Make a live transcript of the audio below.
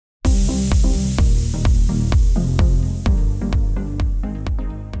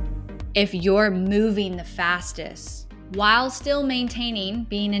if you're moving the fastest while still maintaining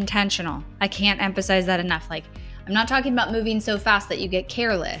being intentional. I can't emphasize that enough. Like, I'm not talking about moving so fast that you get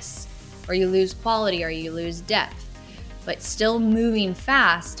careless or you lose quality or you lose depth, but still moving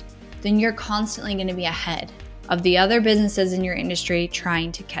fast, then you're constantly going to be ahead of the other businesses in your industry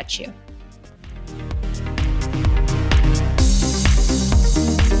trying to catch you.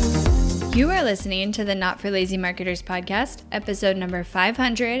 You are listening to the Not for Lazy Marketers podcast, episode number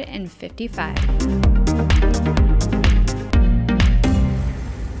 555.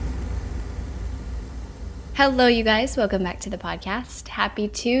 Hello, you guys. Welcome back to the podcast. Happy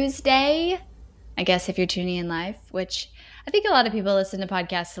Tuesday. I guess if you're tuning in live, which I think a lot of people listen to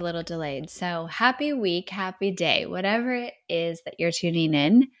podcasts a little delayed. So happy week, happy day, whatever it is that you're tuning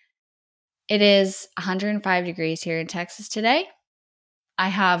in. It is 105 degrees here in Texas today. I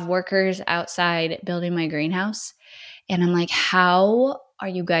have workers outside building my greenhouse, and I'm like, how are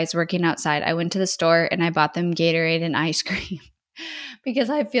you guys working outside? I went to the store and I bought them Gatorade and ice cream because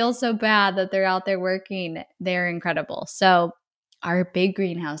I feel so bad that they're out there working. They're incredible. So our big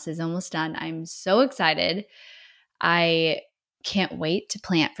greenhouse is almost done. I'm so excited. I can't wait to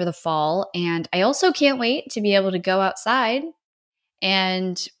plant for the fall, and I also can't wait to be able to go outside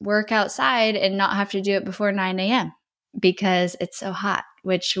and work outside and not have to do it before 9 a.m. because it's so hot,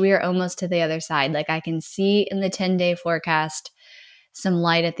 which we are almost to the other side. Like, I can see in the 10-day forecast some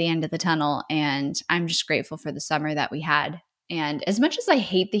light at the end of the tunnel, and I'm just grateful for the summer that we had. And as much as I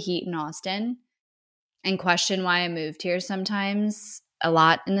hate the heat in Austin and question why I moved here sometimes a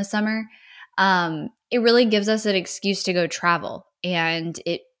lot in the summer, it really gives us an excuse to go travel, and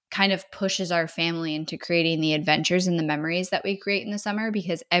it kind of pushes our family into creating the adventures and the memories that we create in the summer,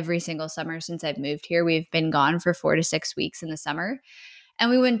 because every single summer since I've moved here, we've been gone for 4 to 6 weeks in the summer. And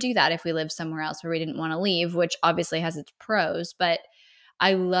we wouldn't do that if we lived somewhere else where we didn't want to leave, which obviously has its pros. But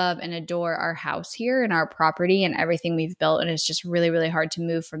I love and adore our house here and our property and everything we've built. And it's just really, really hard to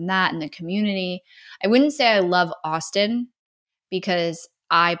move from that and the community. I wouldn't say I love Austin because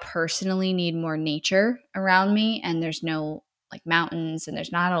I personally need more nature around me, and there's no like mountains and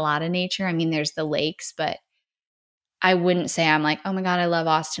there's not a lot of nature. I mean, there's the lakes, but I wouldn't say I'm like, oh my God, I love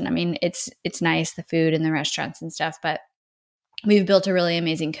Austin. I mean, it's nice, the food and the restaurants and stuff, but we've built a really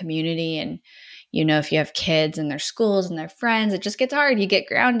amazing community. And, you know, if you have kids and their schools and their friends, it just gets hard. You get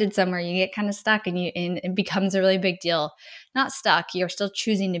grounded somewhere, you get kind of stuck, and it becomes a really big deal. Not stuck, you're still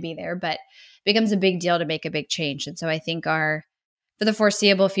choosing to be there, but it becomes a big deal to make a big change. And so I think for the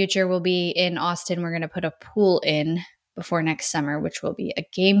foreseeable future, we'll be in Austin. We're going to put a pool in before next summer, which will be a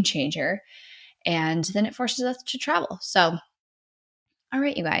game changer. And then it forces us to travel. So, all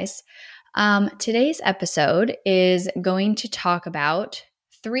right, you guys. Today's episode is going to talk about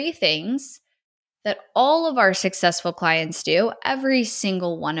 3 things that all of our successful clients do, every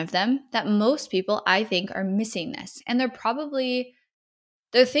single one of them, that most people, I think, are missing this. And they're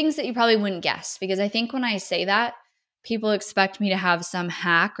things that you probably wouldn't guess, because I think when I say that, people expect me to have some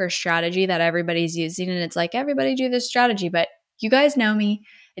hack or strategy that everybody's using. And it's like, everybody do this strategy, but you guys know me.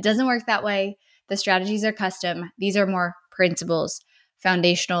 It doesn't work that way. The strategies are custom. These are more principles,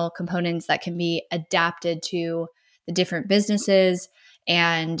 foundational components that can be adapted to the different businesses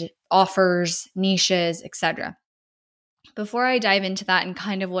and offers, niches, etc. Before I dive into that and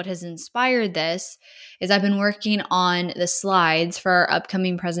kind of what has inspired this is I've been working on the slides for our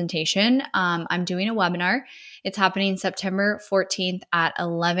upcoming presentation. I'm doing a webinar. It's happening September 14th at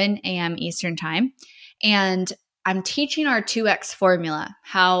 11 a.m. Eastern Time. And I'm teaching our 2X formula,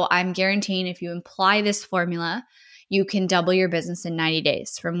 how I'm guaranteeing if you apply this formula, you can double your business in 90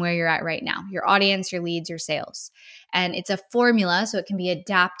 days from where you're at right now, your audience, your leads, your sales. And it's a formula, so it can be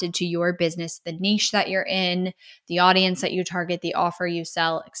adapted to your business, the niche that you're in, the audience that you target, the offer you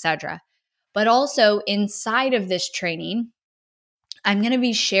sell, etc. But also inside of this training, I'm going to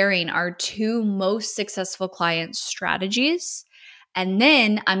be sharing our 2 most successful client strategies. And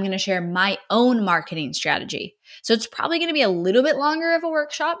then I'm going to share my own marketing strategy. So it's probably going to be a little bit longer of a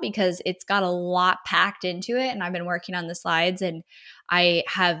workshop because it's got a lot packed into it. And I've been working on the slides, and I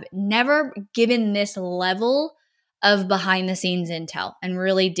have never given this level of behind the scenes intel and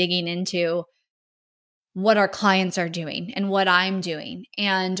really digging into what our clients are doing and what I'm doing.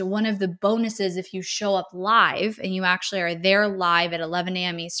 And one of the bonuses, if you show up live and you actually are there live at 11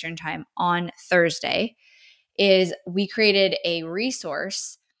 a.m. Eastern Time on Thursday, is we created a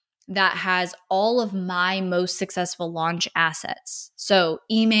resource that has all of my most successful launch assets. So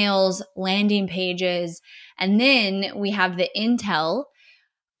emails, landing pages, and then we have the intel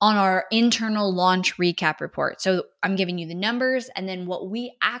on our internal launch recap report. So I'm giving you the numbers and then what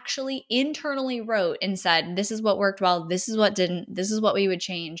we actually internally wrote and said, this is what worked well, this is what didn't, this is what we would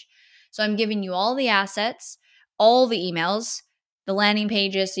change. So I'm giving you all the assets, all the emails, the landing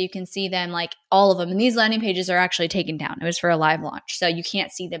pages, so you can see them, like all of them. And these landing pages are actually taken down. It was for a live launch, so you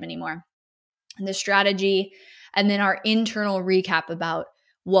can't see them anymore. And the strategy, and then our internal recap about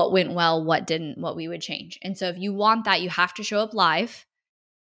what went well, what didn't, what we would change. And so if you want that, you have to show up live.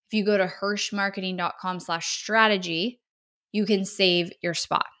 If you go to hirschmarketing.com/strategy, you can save your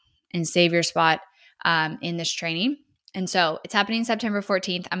spot in this training. And so it's happening September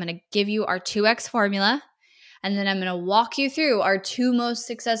 14th. I'm going to give you our 2X formula, and then I'm going to walk you through our 2 most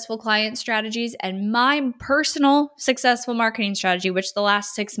successful client strategies and my personal successful marketing strategy, which the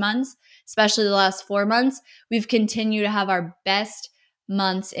last 6 months, especially the last 4 months, we've continued to have our best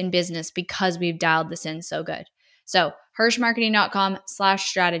months in business because we've dialed this in so good. So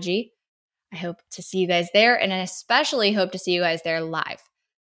hirschmarketing.com/strategy. I hope to see you guys there, and I especially hope to see you guys there live.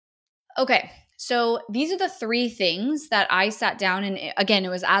 Okay, so these are the 3 things that I sat down, and again, it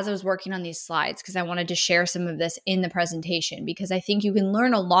was as I was working on these slides because I wanted to share some of this in the presentation, because I think you can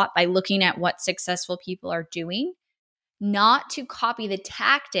learn a lot by looking at what successful people are doing, not to copy the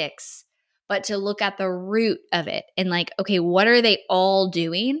tactics, but to look at the root of it and like, okay, what are they all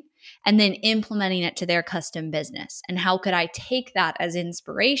doing? And then implementing it to their custom business. And how could I take that as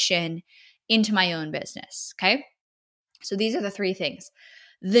inspiration into my own business? Okay. So these are the 3 things.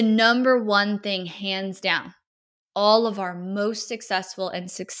 The number one thing, hands down, all of our most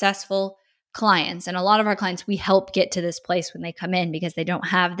successful clients, and a lot of our clients, we help get to this place when they come in because they don't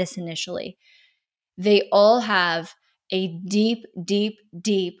have this initially. They all have a deep, deep,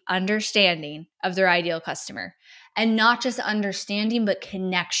 deep understanding of their ideal customer, and not just understanding, but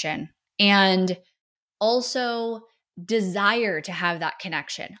connection, and also desire to have that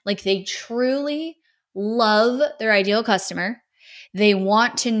connection. Like they truly love their ideal customer. They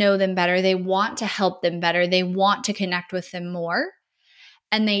want to know them better. They want to help them better. They want to connect with them more.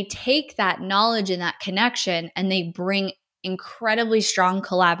 And they take that knowledge and that connection and they bring incredibly strong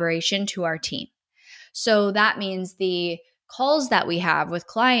collaboration to our team. So that means the calls that we have with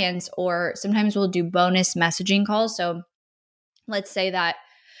clients, or sometimes we'll do bonus messaging calls. So let's say that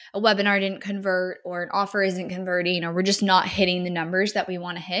a webinar didn't convert, or an offer isn't converting, or we're just not hitting the numbers that we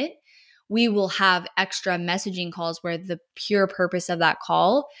want to hit. We will have extra messaging calls where the pure purpose of that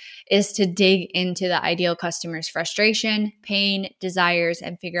call is to dig into the ideal customer's frustration, pain, desires,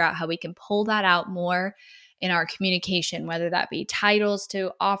 and figure out how we can pull that out more in our communication, whether that be titles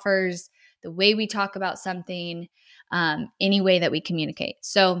to offers, the way we talk about something, any way that we communicate.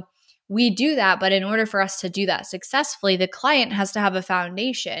 So we do that, but in order for us to do that successfully, the client has to have a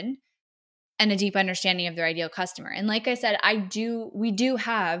foundation and a deep understanding of their ideal customer. And like I said, we do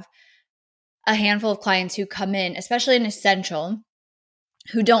have a handful of clients who come in, especially in Essential,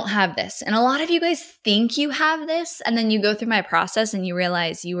 who don't have this. And a lot of you guys think you have this, and then you go through my process and you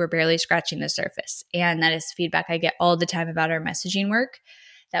realize you were barely scratching the surface. And that is feedback I get all the time about our messaging work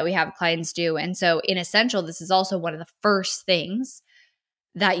that we have clients do. And so in Essential, this is also one of the first things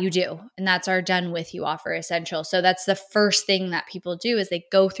that you do. And that's our Done With You offer, Essential. So that's the first thing that people do, is they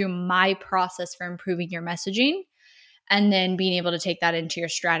go through my process for improving your messaging, and then being able to take that into your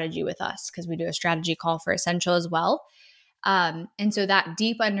strategy with us, because we do a strategy call for Essential as well. And so that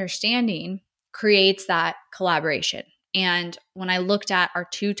deep understanding creates that collaboration. And when I looked at our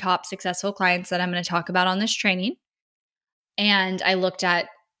 2 top successful clients that I'm going to talk about on this training, and I looked at,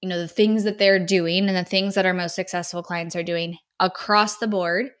 the things that they're doing and the things that our most successful clients are doing across the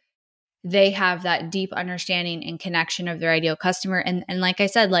board, they have that deep understanding and connection of their ideal customer. And like I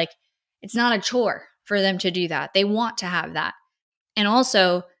said, like it's not a chore for them to do that. They want to have that. And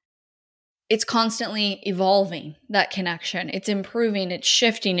also, it's constantly evolving, that connection. It's improving, it's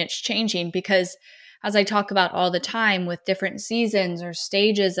shifting, it's changing, because as I talk about all the time, with different seasons or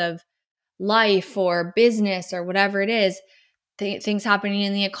stages of life or business or whatever it is, things happening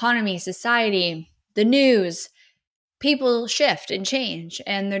in the economy, society, the news, people shift and change,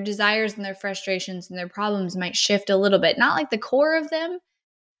 and their desires and their frustrations and their problems might shift a little bit. Not like the core of them,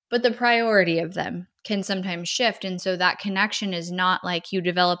 but the priority of them can sometimes shift. And so that connection is not like you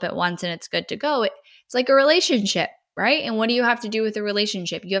develop it once and it's good to go. It's like a relationship, right? And what do you have to do with a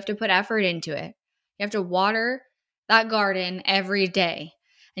relationship? You have to put effort into it. You have to water that garden every day,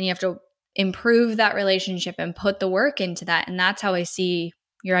 and you have to improve that relationship and put the work into that. And that's how I see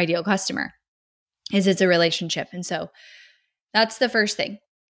your ideal customer, is it's a relationship. And so that's the first thing.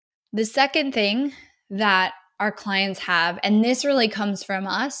 The second thing that our clients have, and this really comes from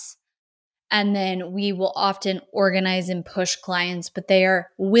us, and then we will often organize and push clients, but they are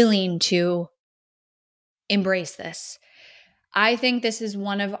willing to embrace this. I think this is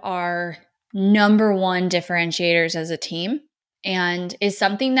one of our number one differentiators as a team, and is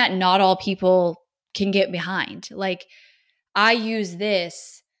something that not all people can get behind. Like, I use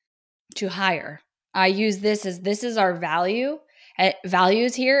this to hire. I use this as this is our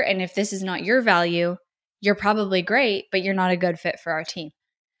values here. And if this is not your value, you're probably great, but you're not a good fit for our team.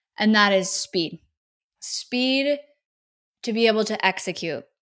 And that is speed. Speed to be able to execute.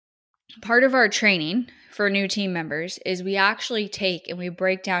 Part of our training for new team members is we actually take and we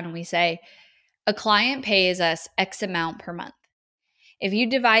break down and we say, a client pays us X amount per month. If you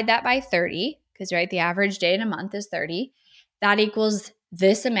divide that by 30, because the average day in a month is 30, that equals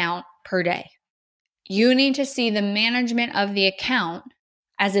this amount per day. You need to see the management of the account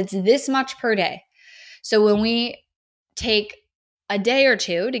as it's this much per day. So when we take a day or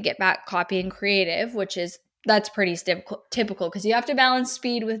two to get back copy and creative, that's pretty typical because you have to balance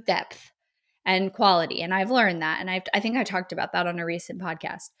speed with depth and quality. And I've learned that. And I think I talked about that on a recent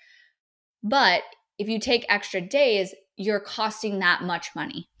podcast. But if you take extra days, you're costing that much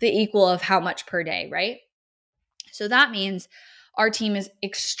money, the equal of how much per day, right? So that means our team is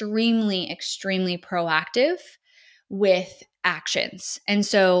extremely, extremely proactive with actions. And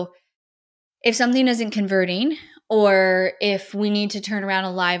so if something isn't converting, or if we need to turn around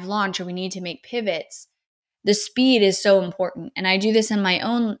a live launch, or we need to make pivots, the speed is so important. And I do this in my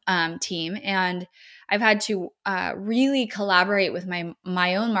own team. And I've had to really collaborate with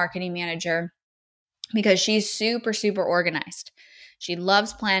my own marketing manager because she's super, super organized. She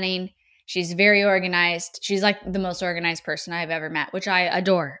loves planning. She's very organized. She's like the most organized person I've ever met, which I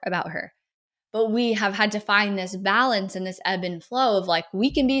adore about her. But we have had to find this balance and this ebb and flow of like,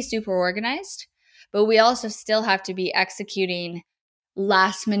 we can be super organized, but we also still have to be executing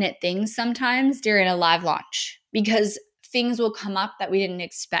last minute things sometimes during a live launch because things will come up that we didn't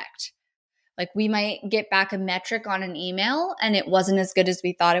expect. Like we might get back a metric on an email and it wasn't as good as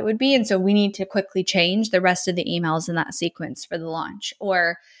we thought it would be. And so we need to quickly change the rest of the emails in that sequence for the launch.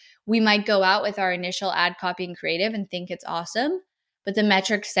 Or we might go out with our initial ad copy and creative and think it's awesome, but the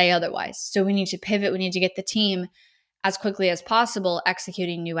metrics say otherwise. So we need to pivot. We need to get the team as quickly as possible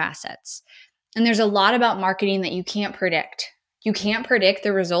executing new assets. And there's a lot about marketing that you can't predict. You can't predict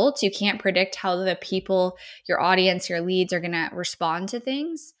the results. You can't predict how the people, your audience, your leads are going to respond to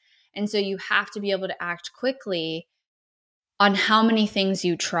things. And so you have to be able to act quickly on how many things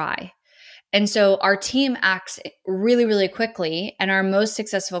you try. And so our team acts really, really quickly. And our most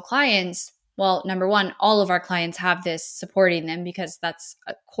successful clients, well, number one, all of our clients have this supporting them because that's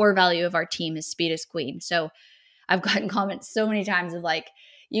a core value of our team is speed is queen. So I've gotten comments so many times of like,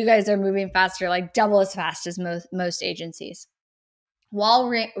 you guys are moving faster, like double as fast as most agencies. While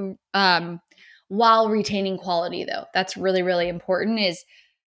retaining quality though, that's really, really important is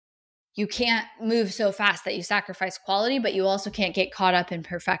you can't move so fast that you sacrifice quality, but you also can't get caught up in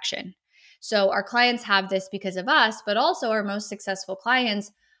perfection. So our clients have this because of us, but also our most successful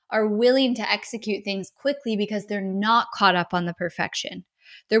clients are willing to execute things quickly because they're not caught up on the perfection.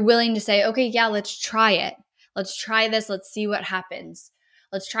 They're willing to say, okay, yeah, let's try it. Let's try this. Let's see what happens.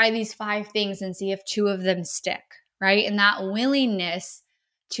 Let's try these 5 things and see if 2 of them stick, right? And that willingness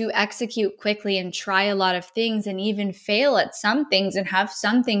to execute quickly and try a lot of things and even fail at some things and have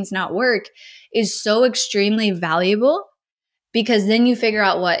some things not work is so extremely valuable because then you figure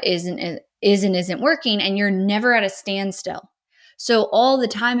out what isn't working and you're never at a standstill. So all the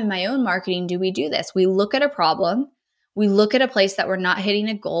time in my own marketing, do we do this? We look at a problem. We look at a place that we're not hitting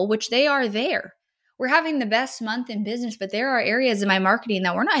a goal, which they are there. We're having the best month in business, but there are areas in my marketing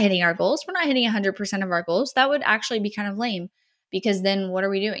that we're not hitting our goals. We're not hitting 100% of our goals. That would actually be kind of lame because then what are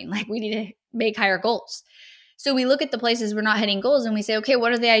we doing? Like we need to make higher goals. So we look at the places we're not hitting goals and we say, okay,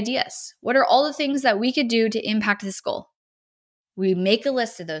 what are the ideas? What are all the things that we could do to impact this goal? We make a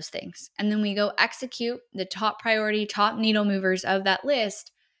list of those things and then we go execute the top priority, top needle movers of that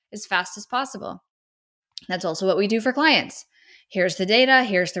list as fast as possible. That's also what we do for clients. Here's the data,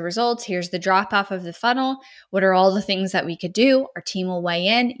 here's the results, here's the drop off of the funnel. What are all the things that we could do? Our team will weigh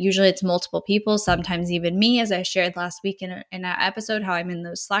in. Usually it's multiple people, sometimes even me, as I shared last week in an episode, how I'm in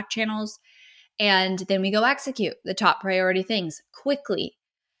those Slack channels. And then we go execute the top priority things quickly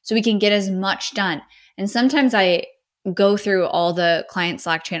so we can get as much done. And sometimes I go through all the client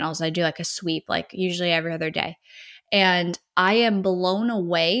Slack channels. I do like a sweep, like usually every other day. And I am blown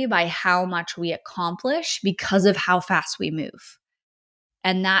away by how much we accomplish because of how fast we move.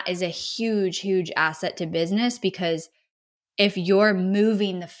 And that is a huge, huge asset to business because if you're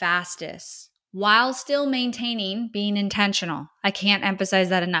moving the fastest while still maintaining being intentional, I can't emphasize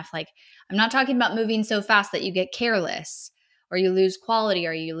that enough. Like, I'm not talking about moving so fast that you get careless or you lose quality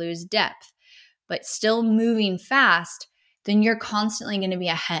or you lose depth, but still moving fast, then you're constantly going to be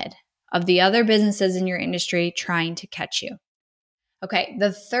ahead of the other businesses in your industry trying to catch you. Okay,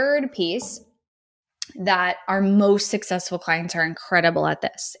 the third piece that our most successful clients are incredible at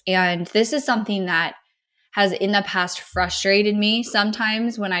this. And this is something that has in the past frustrated me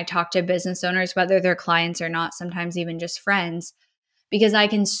sometimes when I talk to business owners, whether they're clients or not, sometimes even just friends, because I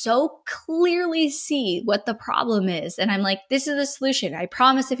can so clearly see what the problem is. And I'm like, this is the solution. I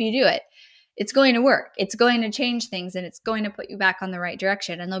promise if you do it, it's going to work. It's going to change things and it's going to put you back on the right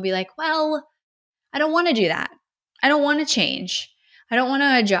direction. And they'll be like, well, I don't want to do that. I don't want to change. I don't want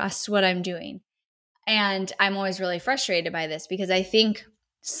to adjust what I'm doing. And I'm always really frustrated by this because I think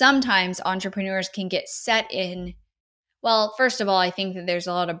sometimes entrepreneurs can get set in. Well, first of all, I think that there's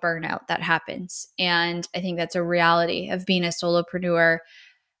a lot of burnout that happens. And I think that's a reality of being a solopreneur,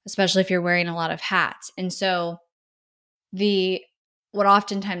 especially if you're wearing a lot of hats. And so what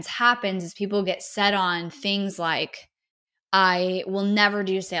oftentimes happens is people get set on things like, I will never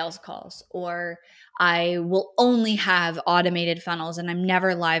do sales calls, or I will only have automated funnels and I'm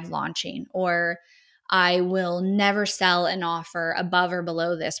never live launching, or I will never sell an offer above or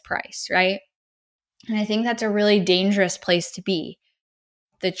below this price, right? And I think that's a really dangerous place to be.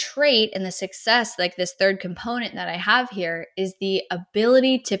 The trait and the success, like this third component that I have here, is the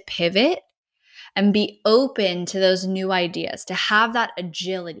ability to pivot and be open to those new ideas, to have that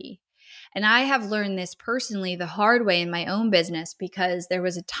agility. And I have learned this personally the hard way in my own business because there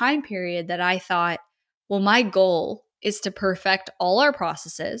was a time period that I thought, well, my goal is to perfect all our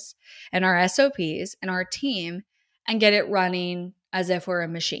processes and our SOPs and our team and get it running as if we're a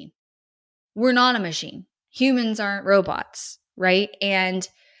machine. We're not a machine. Humans aren't robots, right? And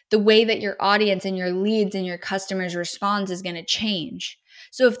the way that your audience and your leads and your customers responds is going to change.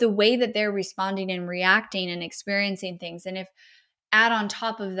 So if the way that they're responding and reacting and experiencing things, and if add on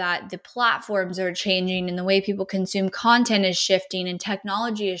top of that, the platforms are changing and the way people consume content is shifting and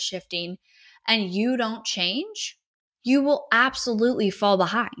technology is shifting, and you don't change, you will absolutely fall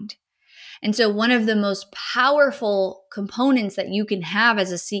behind. And so one of the most powerful components that you can have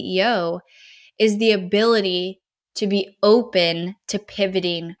as a CEO is the ability to be open to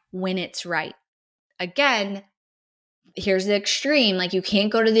pivoting when it's right. Again, here's the extreme. Like, you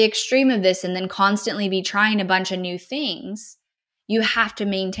can't go to the extreme of this and then constantly be trying a bunch of new things. You have to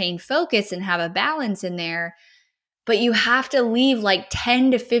maintain focus and have a balance in there, but you have to leave like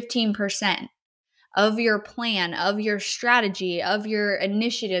 10 to 15% of your plan, of your strategy, of your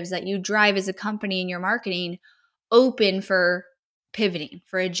initiatives that you drive as a company in your marketing open for pivoting,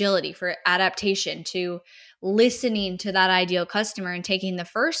 for agility, for adaptation, to listening to that ideal customer and taking the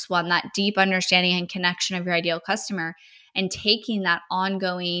first one, that deep understanding and connection of your ideal customer, and taking that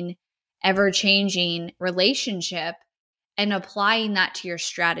ongoing, ever-changing relationship and applying that to your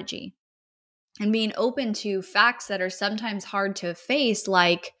strategy. And being open to facts that are sometimes hard to face,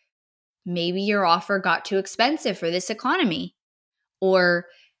 like maybe your offer got too expensive for this economy, or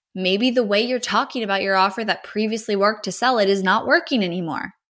maybe the way you're talking about your offer that previously worked to sell it is not working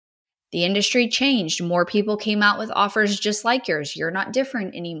anymore. The industry changed. More people came out with offers just like yours. You're not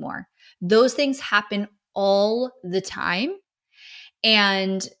different anymore. Those things happen all the time.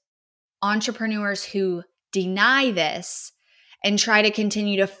 And entrepreneurs who deny this and try to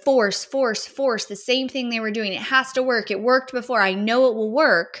continue to force the same thing they were doing, it has to work. It worked before. I know it will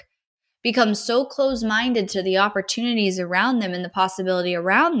work. Become so close-minded to the opportunities around them and the possibility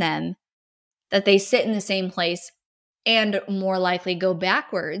around them that they sit in the same place and more likely go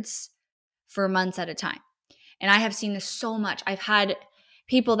backwards for months at a time. And I have seen this so much. I've had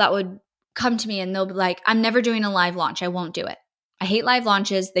people that would come to me and they'll be like, I'm never doing a live launch. I won't do it. I hate live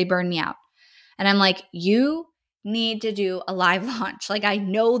launches. They burn me out. And I'm like, you need to do a live launch. Like, I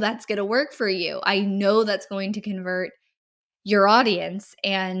know that's going to work for you. I know that's going to convert your audience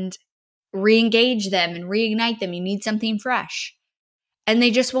and re-engage them and reignite them. You need something fresh. And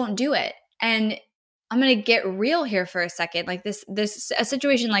they just won't do it. And I'm going to get real here for a second. Like a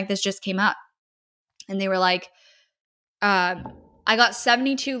situation like this just came up. And they were like, I got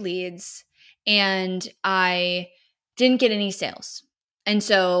 72 leads and I didn't get any sales. And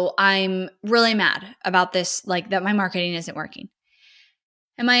so I'm really mad about this, like that my marketing isn't working.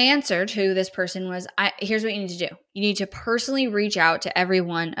 And my answer to this person was, here's what you need to do. You need to personally reach out to every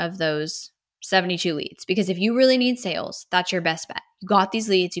one of those 72 leads, because if you really need sales, that's your best bet. You got these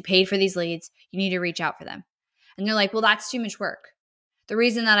leads, you paid for these leads, you need to reach out for them. And they're like, well, that's too much work. The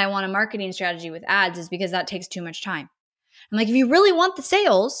reason that I want a marketing strategy with ads is because that takes too much time. I'm like, if you really want the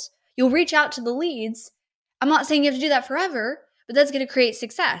sales, you'll reach out to the leads. I'm not saying you have to do that forever, but that's going to create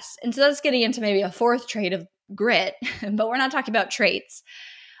success. And so that's getting into maybe a fourth trait of grit, but we're not talking about traits.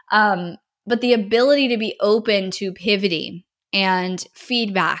 But the ability to be open to pivoting and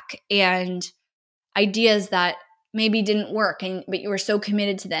feedback and ideas that maybe didn't work but you were so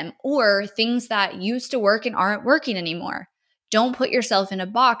committed to them, or things that used to work and aren't working anymore. Don't put yourself in a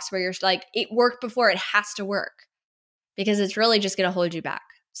box where you're like, it worked before, it has to work, because it's really just going to hold you back.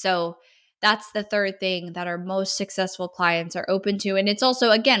 So that's the third thing that our most successful clients are open to. And it's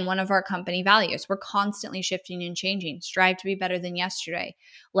also, again, one of our company values. We're constantly shifting and changing. Strive to be better than yesterday.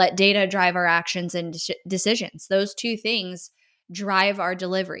 Let data drive our actions and decisions. Those two things drive our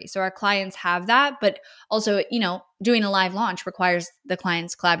delivery. So our clients have that, but also, doing a live launch requires the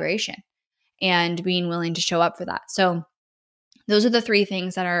client's collaboration and being willing to show up for that. So those are the three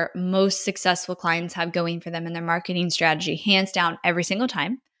things that our most successful clients have going for them in their marketing strategy, hands down, every single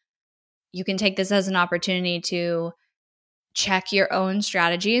time. You can take this as an opportunity to check your own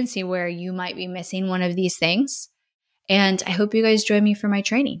strategy and see where you might be missing one of these things. And I hope you guys join me for my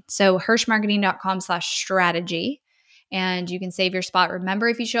training. So hirschmarketing.com/strategy, and you can save your spot. Remember,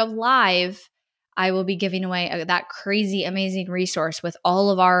 if you show up live, I will be giving away that crazy, amazing resource with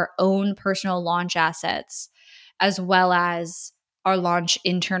all of our own personal launch assets, as well as our launch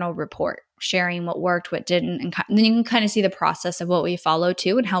internal report, sharing what worked, what didn't, and then you can kind of see the process of what we follow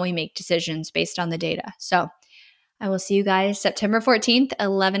too and how we make decisions based on the data. So I will see you guys September 14th,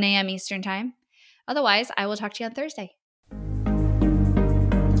 11 a.m. Eastern time. Otherwise, I will talk to you on Thursday.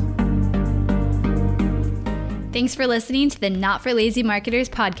 Thanks for listening to the Not for Lazy Marketers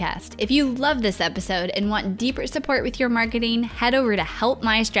podcast. If you love this episode and want deeper support with your marketing, head over to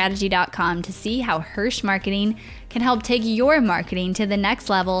helpmystrategy.com to see how Hirsch Marketing can help take your marketing to the next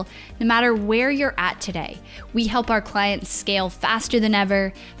level no matter where you're at today. We help our clients scale faster than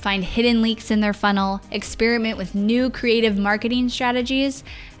ever, find hidden leaks in their funnel, experiment with new creative marketing strategies,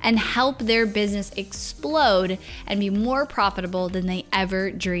 and help their business explode and be more profitable than they ever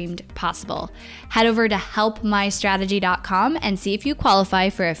dreamed possible. Head over to helpmystrategy.com and see if you qualify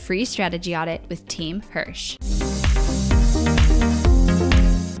for a free strategy audit with Team Hirsch.